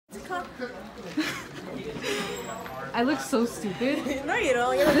I look so stupid. No, you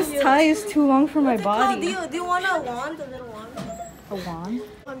don't. This tie is too long for my body. Do you want a wand? A little wand? A wand?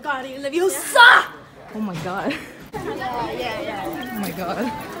 Oh God, you suck! Oh my god. Yeah. Oh my god.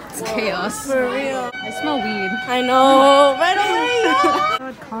 It's chaos. For real. I smell weed. I know. Right away.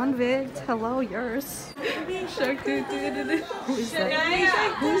 God, convict. Hello, yours. Shark. Who is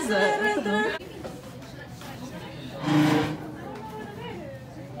that? Who's that? What the hell?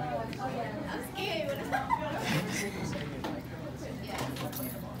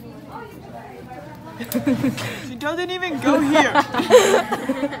 She doesn't even go here.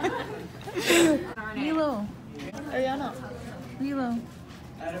 Lilo. Ariana. Lilo.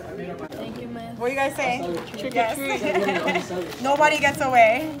 Thank you, man. What do you guys say? Trick or treat. Nobody gets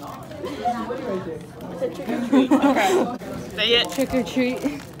away. Okay. Say it. Trick or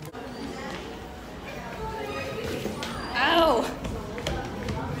treat. Ow!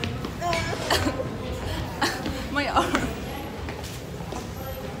 My arm.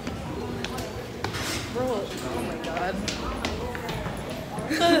 Bro, oh my god.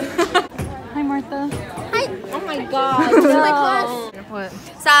 Hi, Martha. Hi. Oh my God. No. What?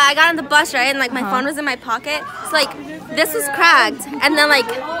 So I got on the bus, right, and like my phone was in my pocket. So like this was cracked, and then like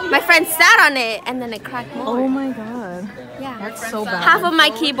my friend sat on it, and then it cracked more. Oh my god. Yeah. That's so bad. Half of my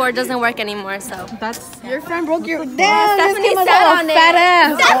keyboard doesn't work anymore, so. That's. Your friend broke your. Stephanie sat on it. fat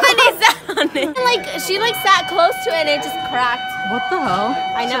ass. Stephanie sat on it. And, like she like sat close to it, and it just cracked. What the hell?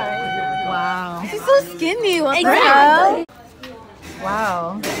 I know. Wow. She's so skinny. What the Exactly. hell?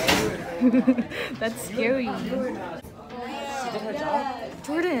 Wow. That's scary. She did her job.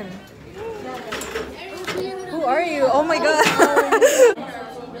 Jordan. Who are you? Oh my god.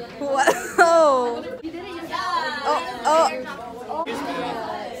 Wow. Oh.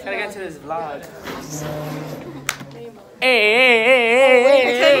 Gotta get to this vlog.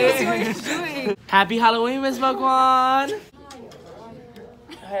 Hey. Happy Halloween, Miss Magwan.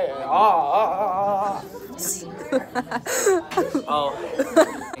 Hey. Oh.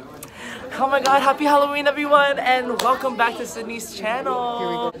 Oh my god, happy Halloween everyone and welcome back to Sydney's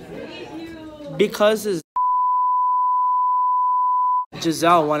channel. Because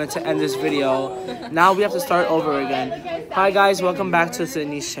Giselle wanted to end this video, now we have to start over again. Hi guys, welcome back to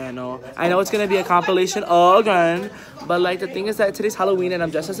Sydney's channel. I know it's gonna be a compilation again, but like the thing is that today's Halloween and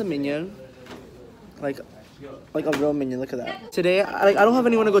I'm dressed as a minion. Like a real minion, look at that. Today, I don't have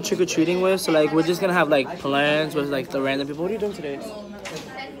anyone to go trick-or-treating with, so like we're just gonna have like plans with like the random people. What are you doing today?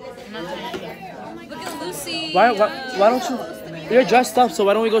 Look at Lucy. Why don't you? You're dressed up, so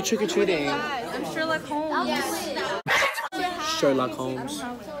why don't we go trick-or-treating? I'm Sherlock Holmes. Sherlock Holmes.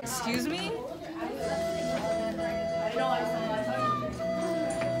 Excuse me?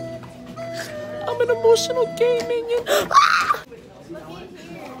 I'm an emotional gay minion.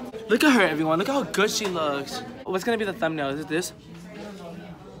 Look at her, everyone. Look how good she looks. What's gonna be the thumbnail? Is it this?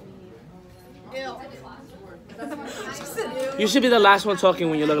 You should be the last one talking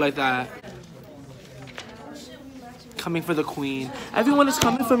when you look like that. Coming for the queen. Everyone is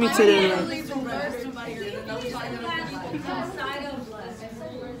coming for me today.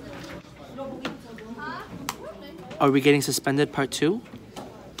 Are we getting suspended part 2?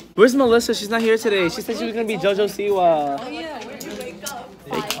 Where's Melissa? She's not here today. She said she was gonna be JoJo Siwa. Oh yeah, where'd you wake up?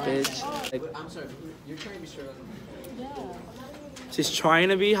 Fake bitch. Like, I'm sorry, you're trying to be Sherlock. She's trying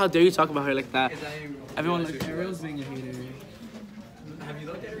to be? How dare you talk about her like that? Everyone like Ariel's being a hater. Have you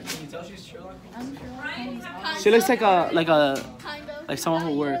looked at her? Can you tell she's Sherlock? She looks like someone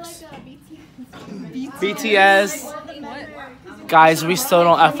who works. BTS. Guys, we still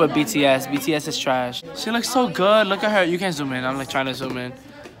don't F with BTS. BTS is trash. She looks so good. Look at her. You can't zoom in. I'm like trying to zoom in.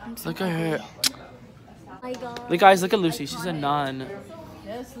 Look at her. Look, guys, look at Lucy. She's a nun.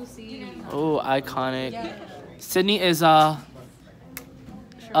 Yes, Lucy. Oh, iconic. Sydney is we'll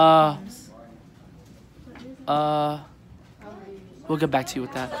get back to you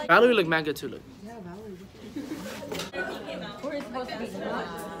with that. Valerie look mad good too. Look. Yeah, Valerie.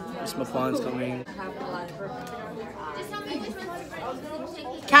 Miss Maquan's coming.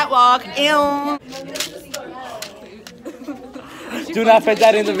 Catwalk. Ew. Do not put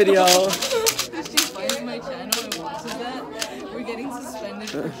that in the video. If she finds my channel and watches that, we're getting suspended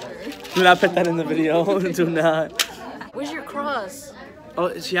for sure. Do not put that in the video. Do not. Where's your cross?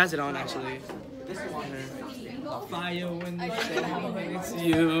 Oh, she has it on actually. This is on her. Fire when they say it's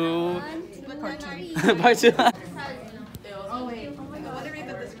you. Part 2. Part 2.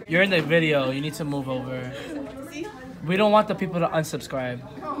 You're in the video. You need to move over. We don't want the people to unsubscribe.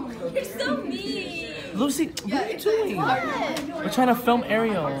 You're so mean. Lucy, what are you doing? We're trying to film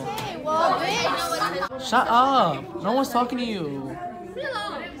Ariel. Shut up. No one's talking to you.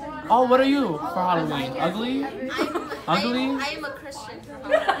 Oh, what are you for Halloween? Ugly? Ugly? I am a Christian.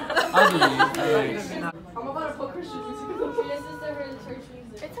 Ugly. Alright.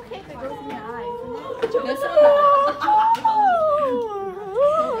 It's okay if it goes in your eyes.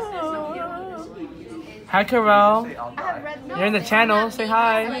 Hi, Carol. You're in the channel. Say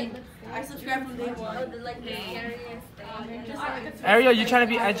hi. I subscribe from day one. Ariel, you trying to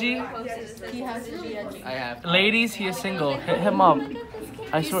be edgy? I have. Ladies, he is single. Hit him up.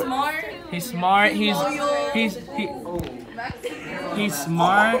 I swear. He's smart. He's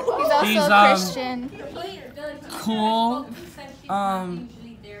smart. He's also Christian. Cool.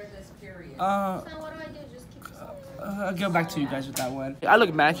 I'll get back to you guys with that one. I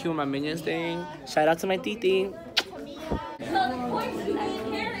look mad cute with my Minions thing. Shout out to my titi.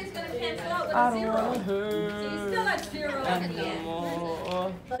 I don't want to hurt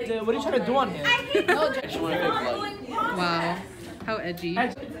anymore. What are you trying to do on him? Wow. How edgy.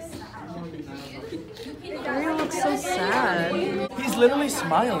 Ariel looks so sad. He's literally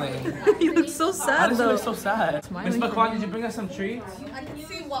smiling. He looks so How sad does he though. look so sad? Miss McQuan, did you bring us some treats? I can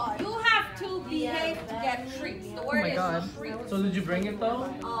see why. You have to behave to get treats. The word Oh my god. So did you bring it though?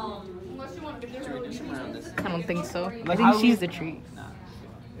 I don't think so. I Like, think how she's we- the treat.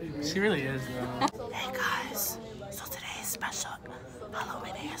 She really is though. Hey guys, so today's special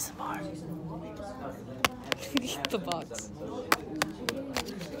Halloween ASMR. The box.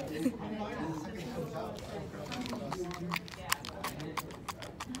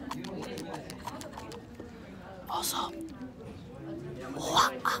 Also,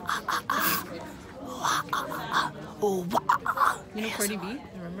 You know Cardi B?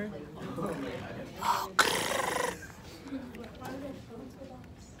 Remember?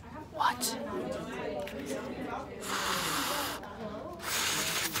 what?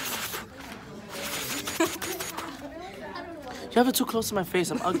 You have it too close to my face.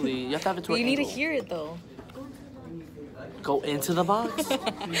 I'm ugly. You have to have it to But an you need to angle. hear it though. Go into the box.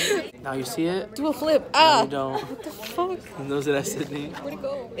 Now you see it? Do a flip. No, Ah! you don't. What the fuck? You knows it, Sydney. Where'd it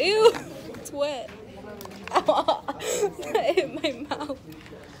go? Ew! It's wet. That hit my mouth.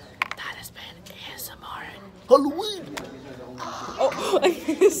 That has been ASMR. Halloween. Oh, I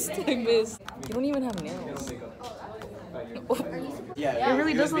missed. I missed. You don't even have nails. It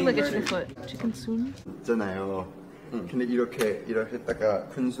really does look like a chicken foot. Chicken soon? 있잖아요. 근데 이렇게 했다가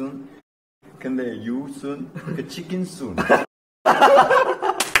큰 순. 근데 유순 그 치킨 순.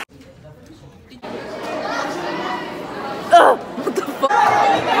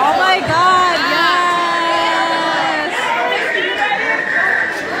 Oh my god, yes!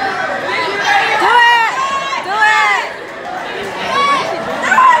 Do it! Do it!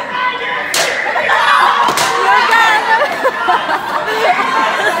 Oh my god!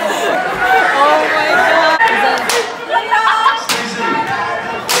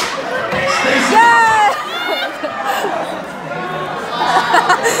 Yes!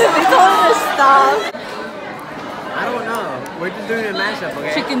 They told me to stop. I don't know. We're just doing a mashup,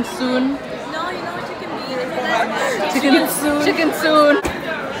 okay? Chicken soon. No, you know what you can be. Chicken soon. Chicken soon.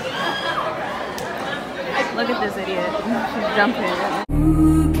 Look at this idiot. She's jumping.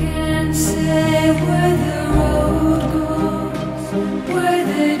 Who can say where the road goes, where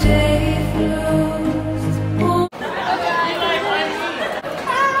the day flows?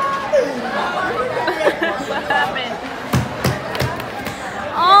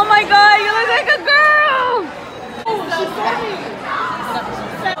 Oh my god, you look like a girl!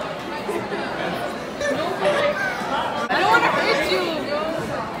 I don't want to hurt you.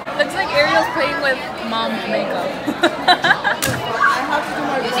 Looks like Ariel's playing with mom's makeup.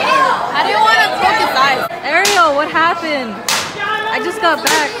 I didn't want to poke his eyes. Ariel, what happened? I just got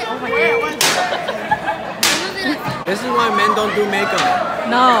back. Oh my god. This is why men don't do makeup.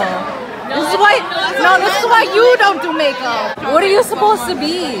 No. This is why you don't do makeup. What are you supposed to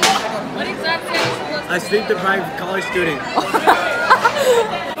be? A sleep-deprived college student.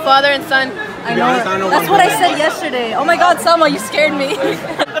 Father and son. I know. honest, I don't know That's what what I I'm said yesterday. Oh my god, Selma, you scared me.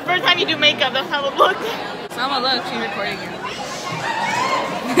 The first time you do makeup, that's how it looks. Selma, look, she's recording you.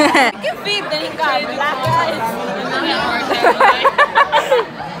 Feet, then you got black eyes.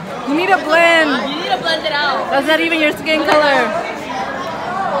 You need a blend. You need to blend it out. That's not even your skin color.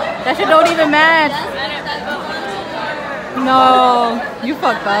 That shit don't even match. No, you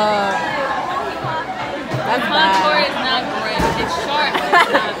fucked up. That's Contour bad. is not great. It's short.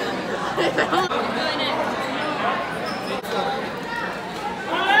 But it's not.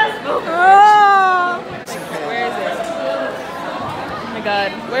 Oh. Where is it? Oh my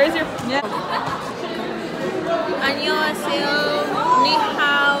god. Where is your... Yeah. 안녕하세요. Ni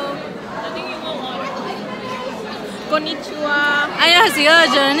hao. Konnichiwa. 안녕하세요.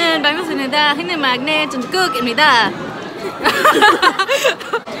 저는 박명수입니다. 흔히 막내 전국입니다.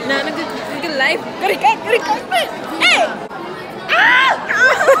 나는 그 라이프. Hey!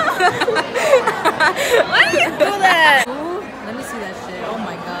 Why do you do that? Let me see that shit. Oh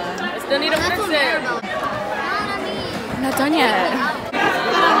my god. I still need to fix it. I'm not done yet. I'm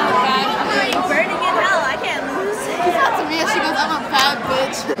burning in hell. I can't lose. She thought to me and she goes, I'm a bad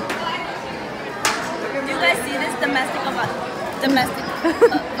bitch. Do you guys see this domestic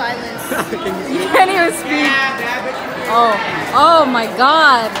violence? You can't even speak. Oh my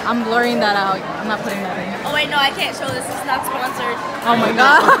god. I'm blurring that out. I'm not putting that in. Oh wait, no, I can't show this. It's not sponsored. Oh my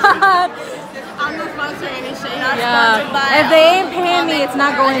god. I'm not sponsoring any shit. Yeah. If they ain't paying me, it's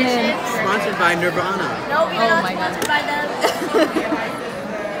not going in. Sponsored by Nirvana. No, we're not my God. sponsored by them.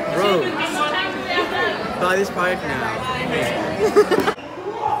 Bro. Buy this product now.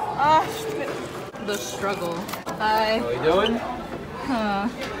 The struggle. Hi. How you doing? Huh.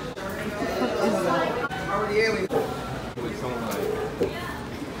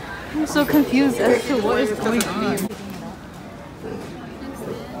 I'm so confused as to what is going on.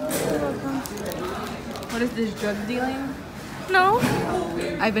 What is this, drug dealing? No.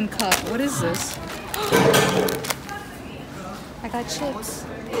 I've been cut. What is this? I got chips.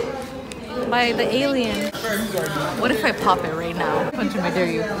 By the alien. What if I pop it right now? Punch him, I dare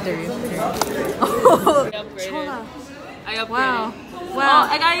you. Dare you. Oh, Chola. I upgraded. Wow. Oh, Wow.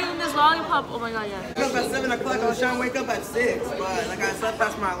 I got even this lollipop. Oh my god, yeah. I woke up at 7 o'clock. I was trying to wake up at 6, but like I slept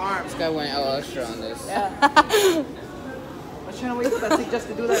past my alarm. This guy went L extra on this. Yeah. I was trying to wake up at 6 just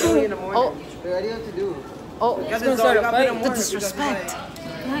to do that early in the morning. Oh. The idea to do. Oh, You got this dog, you got to the disrespect.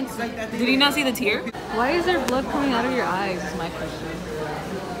 Did he not see the tear? Why is there blood coming out of your eyes is my question.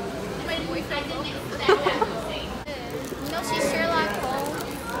 My boyfriend didn't No, she's Sherlock Holmes.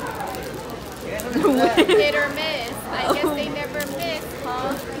 Hit or miss. I guess they never miss,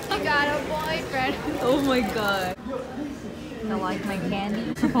 huh? You got a boyfriend. Oh my god. I like my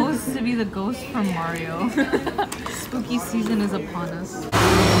candy. Supposed to be the ghost from Mario. Spooky season is upon us.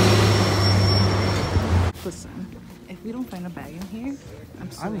 Listen, if we don't find a bag in here,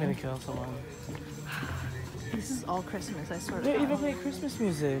 I'm gonna kill someone. This is all Christmas, I swear. They even play Christmas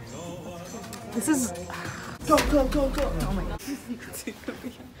music. This is. Go, go, go, go. Oh my god.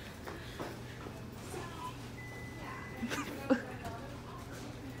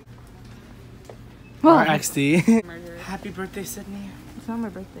 Our XD. Happy birthday, Sydney. It's not my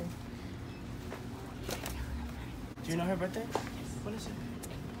birthday. Do you know her birthday? What is it?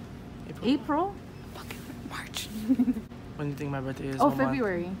 April? March. When do you think my birthday is? Oh, What month?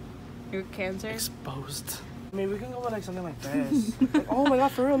 February. You're Cancer? Exposed. I mean, we can go with like something like this. Like, oh my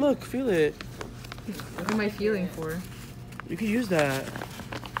god, for real, look, feel it. What am I feeling for? You could use that.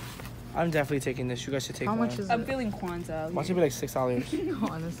 I'm definitely taking this. You guys should take How one. much is I'm it? feeling Kwanzaa. Watch it be like $6.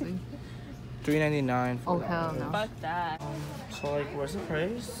 Honestly. $3.99. Oh, hell no. Fuck that. So like, where's the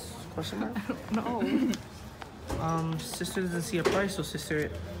price? Question mark? No. Sister doesn't see a price, so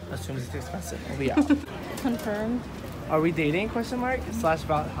sister assumes it's expensive. We'll be out. Confirmed. Are we dating? Question mark /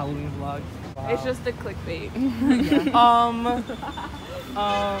 about Halloween vlog. Wow. It's just the clickbait.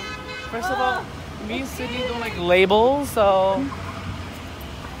 First of all, me and Sydney don't like labels, so.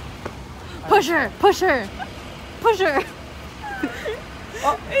 Push her! Push her! Push her!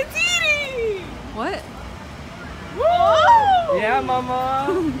 Oh, it's eating! What? Whoa! Yeah, mama.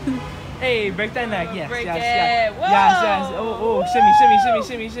 Hey, break that neck. Yes, Break yes, it. yes. Whoa. Yes, yes. Oh, shimmy, shimmy, shimmy,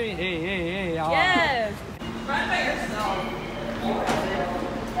 shimmy, shimmy. Hey, hey, hey. Oh. Yes! Run by yourself.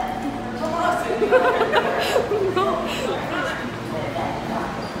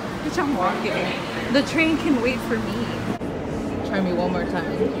 Bitch, I'm walking. The train can wait for me. Try me one more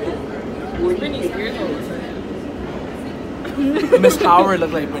time. Britney Spears all of a sudden. Miss Howard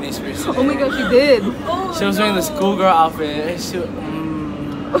looked like Britney Spears. Oh my god, she did. She was wearing the schoolgirl outfit.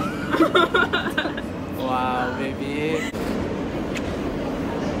 Wow, baby.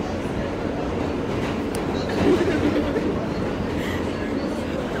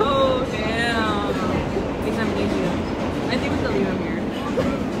 Oh, damn. It's amnesia. I think we can leave him here.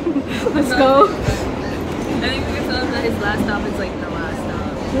 Let's go. I think we can tell him that his last stop is like the last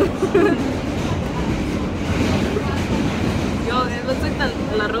stop. Yo, it looks like the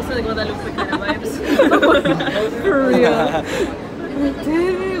La Rosa de Guadalupe kind of vibes. For real.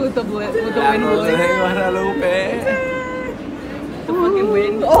 With the wind blowing. Guadalupe. The fucking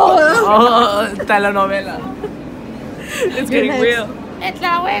wind. Oh, telenovela. It's getting real.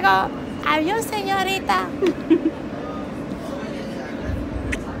 Hasta luego. Adiós, señorita.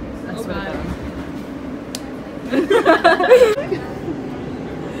 Oh god.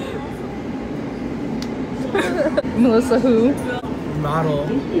 Melissa who? Model.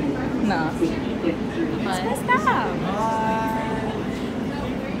 Nah.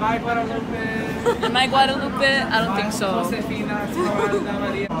 Bye, Guadalupe. Am I Guadalupe? I don't think so. Josefina, Esmeralda,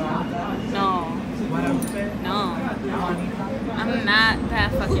 Maria. No. Guadalupe. No. I'm not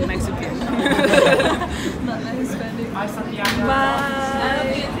that fucking Mexican. Not that Hispanic. Bye, Santiago.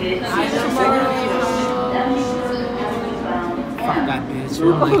 Bye. Fuck that bitch. I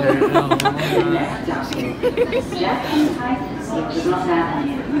don't like her.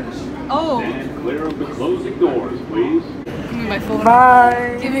 Oh. Clear of the closing doors, please. Give me my phone.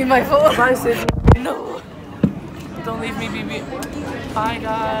 Bye. Give me my phone. Bye, Sydney. No. Don't leave me, BB. Bye,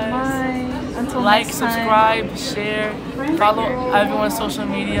 guys. Bye. Until Like, next time. subscribe, share, follow everyone's social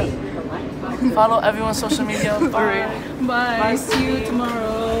media. Follow everyone's social media. Bye. Bye. See you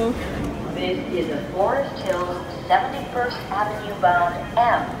tomorrow. This is a Forest Hills 71st Avenue bound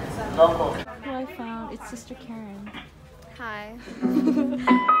M local. Who I found? It's Sister Karen. Hi.